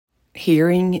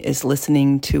Hearing is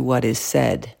listening to what is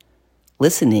said.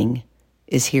 Listening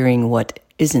is hearing what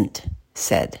isn't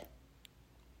said.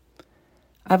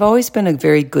 I've always been a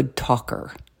very good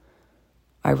talker.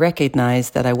 I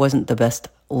recognize that I wasn't the best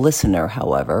listener,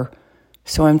 however,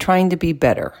 so I'm trying to be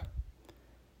better.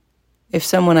 If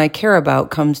someone I care about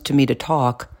comes to me to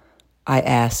talk, I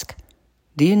ask,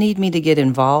 "Do you need me to get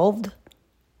involved,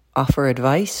 offer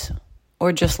advice,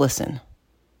 or just listen?"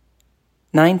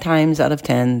 9 times out of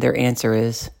 10, their answer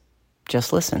is,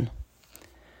 just listen.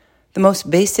 The most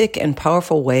basic and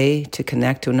powerful way to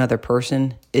connect to another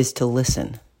person is to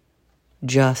listen.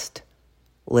 Just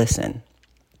listen.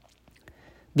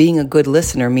 Being a good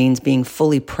listener means being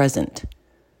fully present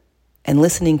and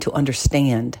listening to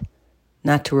understand,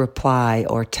 not to reply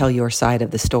or tell your side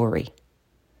of the story.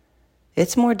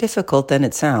 It's more difficult than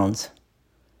it sounds,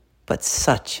 but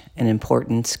such an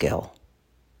important skill.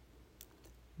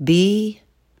 Be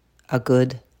a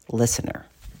good listener.